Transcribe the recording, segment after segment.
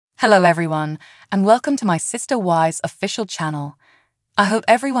Hello everyone, and welcome to my Sister Wise official channel. I hope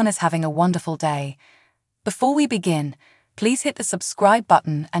everyone is having a wonderful day. Before we begin, please hit the subscribe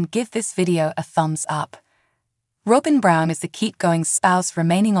button and give this video a thumbs up. Robyn Brown is the keep-going spouse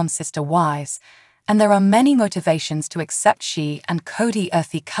remaining on Sister Wise, and there are many motivations to accept she and Kody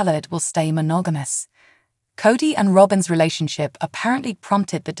earthy-colored will stay monogamous. Kody and Robyn's relationship apparently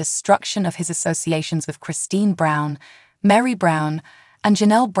prompted the destruction of his associations with Christine Brown, Mary Brown, and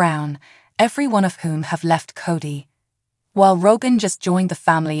Janelle Brown, every one of whom have left Kody. While Robyn just joined the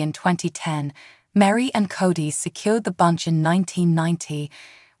family in 2010, Mary and Kody secured the bunch in 1990,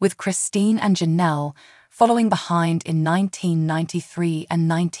 with Christine and Janelle following behind in 1993 and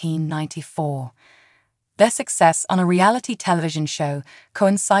 1994. Their success on a reality television show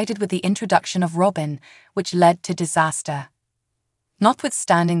coincided with the introduction of Robyn, which led to disaster.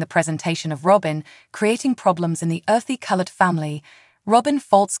 Notwithstanding the presentation of Robyn creating problems in the earthy-colored family, Robyn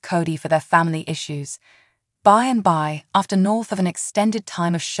faults Kody for their family issues. By and by, after north of an extended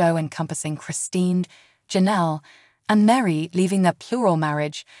time of show encompassing Christine, Janelle, and Mary leaving their plural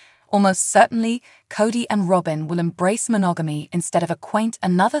marriage, almost certainly Kody and Robyn will embrace monogamy instead of acquaint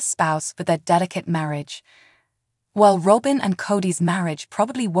another spouse with their delicate marriage. While Robyn and Kody's marriage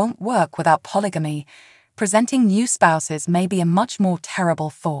probably won't work without polygamy, presenting new spouses may be a much more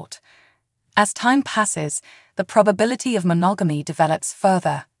terrible thought. As time passes, the probability of monogamy develops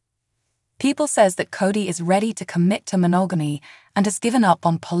further. People says that Kody is ready to commit to monogamy and has given up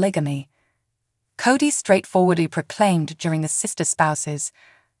on polygamy. Kody straightforwardly proclaimed during the Sister Spouses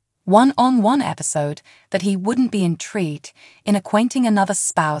one-on-one episode that he wouldn't be intrigued in acquainting another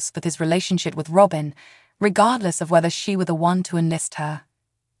spouse with his relationship with Robyn, regardless of whether she were the one to enlist her.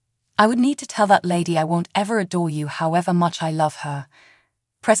 "I would need to tell that lady I won't ever adore you however much I love her.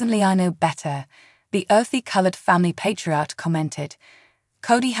 Presently I know better," the earthy-colored family patriarch commented.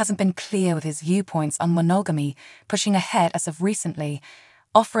 Kody hasn't been clear with his viewpoints on monogamy, pushing ahead as of recently,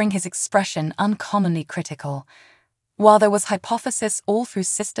 offering his expression uncommonly critical. While there was hypothesis all through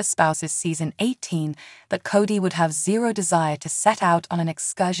Sister Spouses Season 18 that Kody would have zero desire to set out on an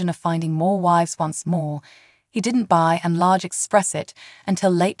excursion of finding more wives once more, he didn't by and large express it until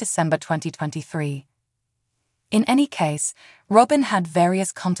late December 2023. In any case, Robyn had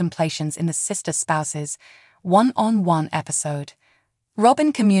various contemplations in the Sister Spouses one-on-one episode.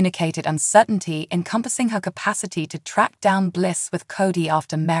 Robyn communicated uncertainty encompassing her capacity to track down bliss with Kody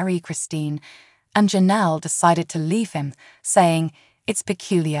after Mary, Christine, and Janelle decided to leave him, saying, "It's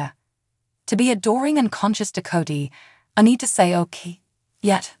peculiar. To be adoring and conscious to Kody, I need to say okay.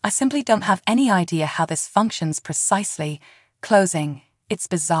 Yet, I simply don't have any idea how this functions precisely. Closing, it's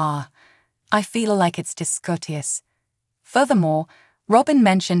bizarre. I feel like it's discourteous." Furthermore, Robyn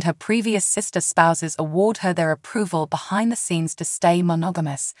mentioned her previous sister spouses award her their approval behind the scenes to stay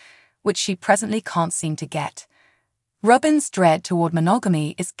monogamous, which she presently can't seem to get. Robyn's dread toward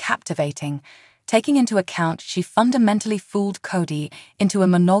monogamy is captivating, taking into account she fundamentally fooled Kody into a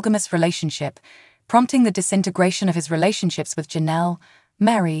monogamous relationship, prompting the disintegration of his relationships with Janelle,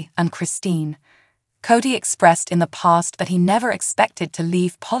 Mary, and Christine. Kody expressed in the past that he never expected to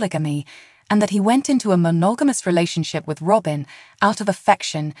leave polygamy, and that he went into a monogamous relationship with Robyn out of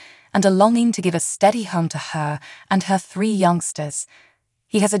affection and a longing to give a steady home to her and her 3 youngsters.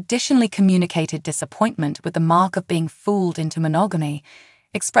 He has additionally communicated disappointment with the mark of being fooled into monogamy,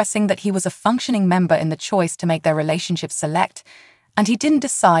 expressing that he was a functioning member in the choice to make their relationship select, and he didn't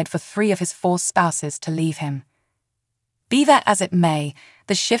decide for 3 of his 4 spouses to leave him. Be that as it may,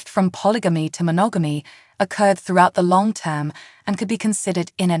 the shift from polygamy to monogamy occurred throughout the long term and could be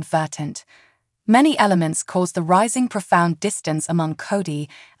considered inadvertent. Many elements caused the rising profound distance among Kody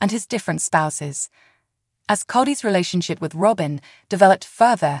and his different spouses. As Kody's relationship with Robyn developed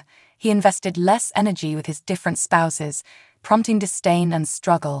further, he invested less energy with his different spouses, prompting disdain and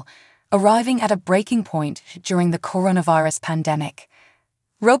struggle, arriving at a breaking point during the coronavirus pandemic.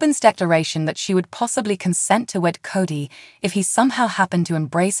 Robyn's declaration that she would possibly consent to wed Kody if he somehow happened to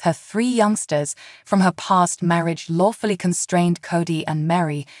embrace her 3 youngsters from her past marriage lawfully constrained Kody and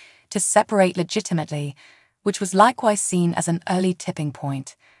Mary to separate legitimately, which was likewise seen as an early tipping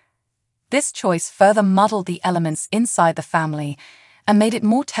point. This choice further muddled the elements inside the family and made it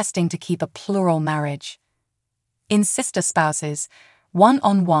more testing to keep a plural marriage. In Sister Spouses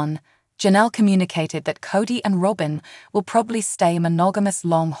one-on-one, Janelle communicated that Kody and Robyn will probably stay monogamous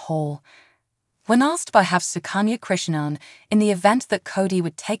long haul. When asked by Sukanya Krishnan in the event that Kody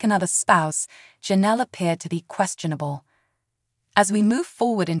would take another spouse, Janelle appeared to be questionable. "As we move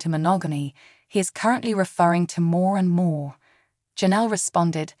forward into monogamy, he is currently referring to more and more." Janelle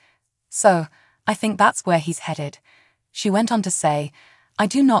responded, "So, I think that's where he's headed." She went on to say, I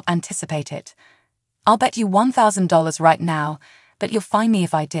do not anticipate it. I'll bet you $1,000 right now, but you'll find me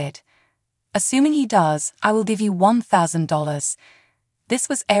if I did. Assuming he does, I will give you $1,000. This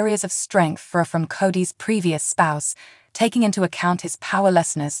was areas of strength from Kody's previous spouse, taking into account his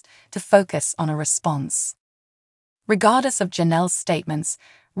powerlessness to focus on a response. Regardless of Janelle's statements,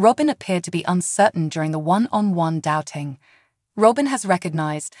 Robyn appeared to be uncertain during the one-on-one doubting. Robyn has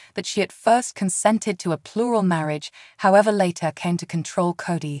recognized that she at first consented to a plural marriage, however later came to control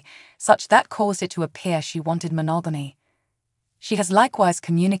Kody, such that caused it to appear she wanted monogamy. She has likewise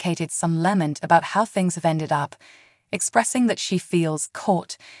communicated some lament about how things have ended up, expressing that she feels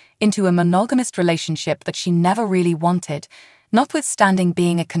caught into a monogamous relationship that she never really wanted, notwithstanding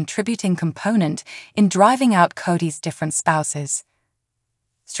being a contributing component in driving out Kody's different spouses.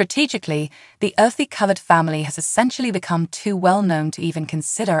 Strategically, the earthy-colored family has essentially become too well-known to even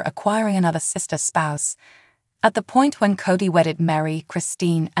consider acquiring another sister spouse. At the point when Kody wedded Meri,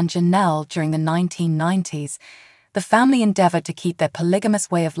 Christine, and Janelle during the 1990s, the family endeavored to keep their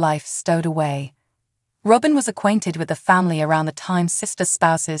polygamous way of life stowed away. Robyn was acquainted with the family around the time sister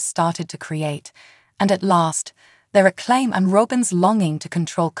spouses started to create, and at last, their acclaim and Robyn's longing to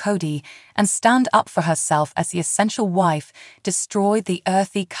control Kody and stand up for herself as the essential wife destroyed the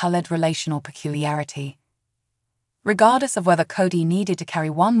earthy-colored relational peculiarity. Regardless of whether Kody needed to carry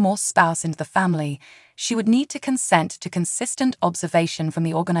one more spouse into the family, she would need to consent to consistent observation from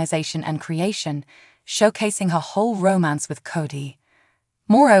the organization and creation, showcasing her whole romance with Kody.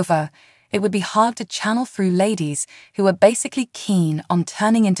 Moreover, it would be hard to channel through ladies who were basically keen on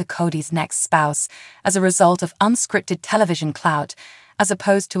turning into Kody's next spouse as a result of unscripted television clout, as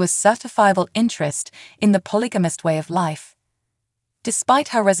opposed to a certifiable interest in the polygamist way of life. Despite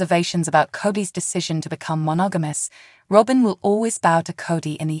her reservations about Kody's decision to become monogamous, Robyn will always bow to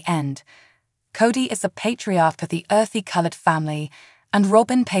Kody in the end. Kody is the patriarch of the earthy-colored family, and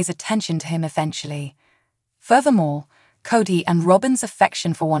Robyn pays attention to him eventually. Furthermore, Kody and Robyn's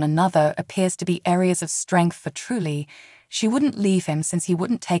affection for one another appears to be areas of strength for truly. She wouldn't leave him since he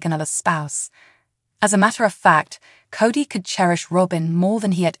wouldn't take another spouse. As a matter of fact, Kody could cherish Robyn more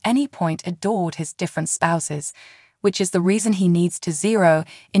than he at any point adored his different spouses, which is the reason he needs to zero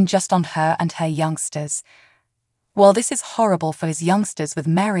in just on her and her youngsters. While this is horrible for his youngsters with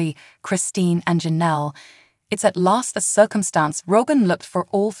Meri, Christine, and Janelle, it's at last a circumstance Robyn looked for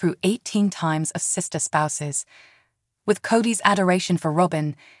all through 18 times of sister spouses. With Kody's adoration for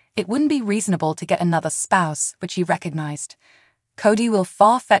Robyn, it wouldn't be reasonable to get another spouse, which he recognized. Kody will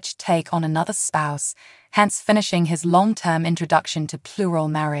far-fetched take on another spouse, hence finishing his long-term introduction to plural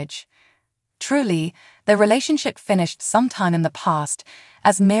marriage. Truly, their relationship finished sometime in the past,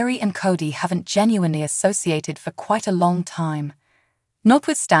 as Meri and Kody haven't genuinely associated for quite a long time.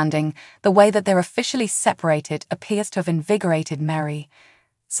 Notwithstanding, the way that they're officially separated appears to have invigorated Meri.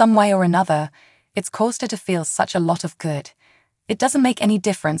 Some way or another, it's caused her to feel such a lot of good. It doesn't make any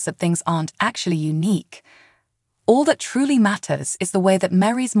difference that things aren't actually unique. All that truly matters is the way that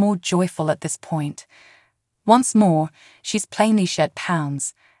Meri's more joyful at this point. Once more, she's plainly shed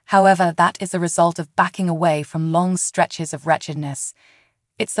pounds. However, that is the result of backing away from long stretches of wretchedness.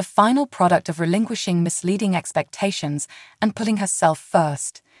 It's the final product of relinquishing misleading expectations and putting herself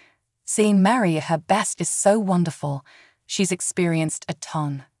first. Seeing Meri at her best is so wonderful. She's experienced a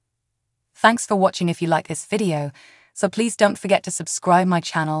ton. Thanks for watching. If you like this video, so please don't forget to subscribe my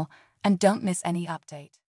channel and don't miss any update.